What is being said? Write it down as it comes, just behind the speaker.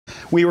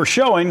We were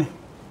showing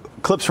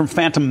clips from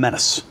Phantom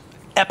Menace,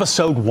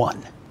 Episode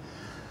 1.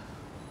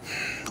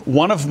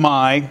 One of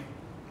my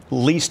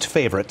least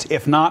favorite,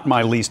 if not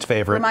my least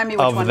favorite, Remind me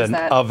which of one the is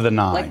that? of the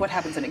 9. Like what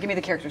happens in it? Give me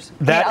the characters.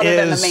 That other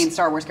than is the main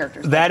Star Wars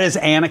characters. That is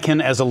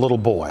Anakin as a little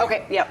boy.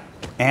 Okay. Yep.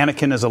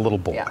 Anakin as a little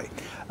boy.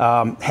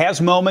 Yeah. Has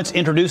moments,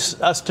 introduce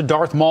us to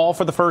Darth Maul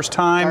for the first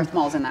time. Darth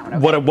Maul's in that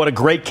one. Okay. What a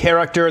great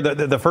character.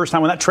 The first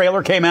time when that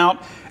trailer came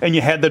out and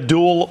you had the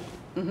dual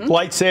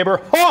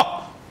lightsaber.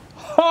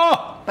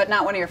 But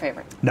not one of your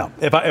favorites. No.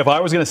 If I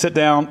was going to sit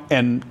down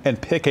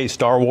and pick a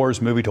Star Wars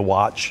movie to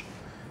watch,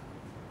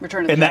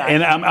 Return of the Jedi.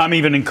 and I'm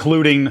even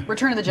including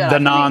Return of the Jedi the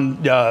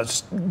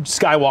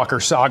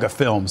non-Skywalker saga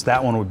films.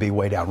 That one would be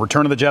way down.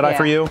 Return of the Jedi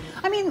for you?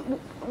 I mean,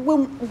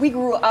 when we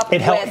grew up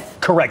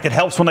Correct. It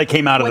helps when they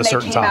came out at a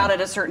certain time. When they came out at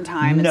a certain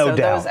time. No and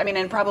so doubt. Those, I mean,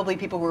 and probably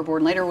people who were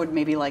born later would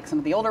maybe like some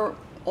of the older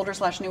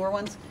 / newer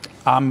ones.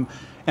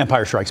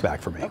 Empire Strikes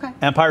Back for me. Okay.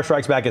 Empire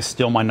Strikes Back is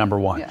still my number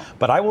one. Yeah.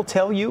 But I will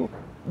tell you,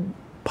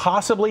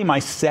 possibly my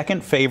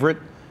second favorite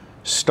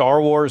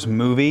Star Wars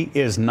movie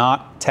is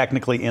not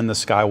technically in the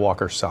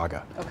Skywalker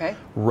saga. Okay.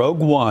 Rogue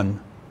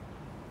One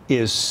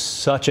is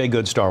such a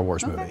good Star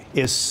Wars movie.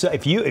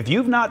 If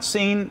you've not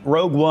seen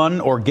Rogue One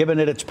or given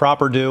it its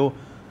proper due,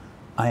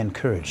 I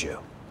encourage you,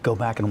 go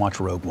back and watch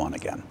Rogue One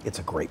again. It's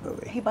a great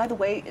movie. Hey, by the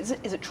way, is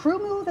it True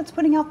Moo that's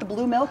putting out the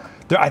blue milk?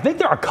 I think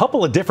there are a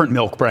couple of different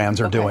milk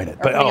brands are doing it.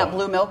 But putting out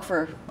blue milk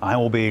for. I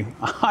will be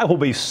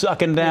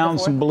sucking down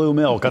some blue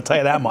milk. I'll tell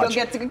you that much. Go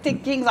get to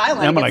Kings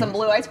Island and get some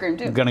blue ice cream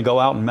too. I'm gonna go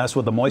out and mess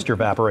with the moisture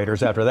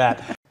evaporators after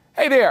that.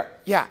 Hey there.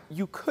 Yeah,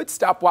 you could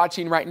stop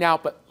watching right now,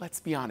 but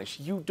let's be honest,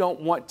 you don't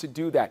want to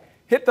do that.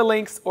 Hit the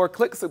links or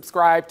click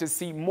subscribe to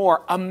see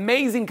more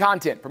amazing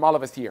content from all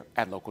of us here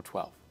at Local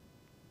 12.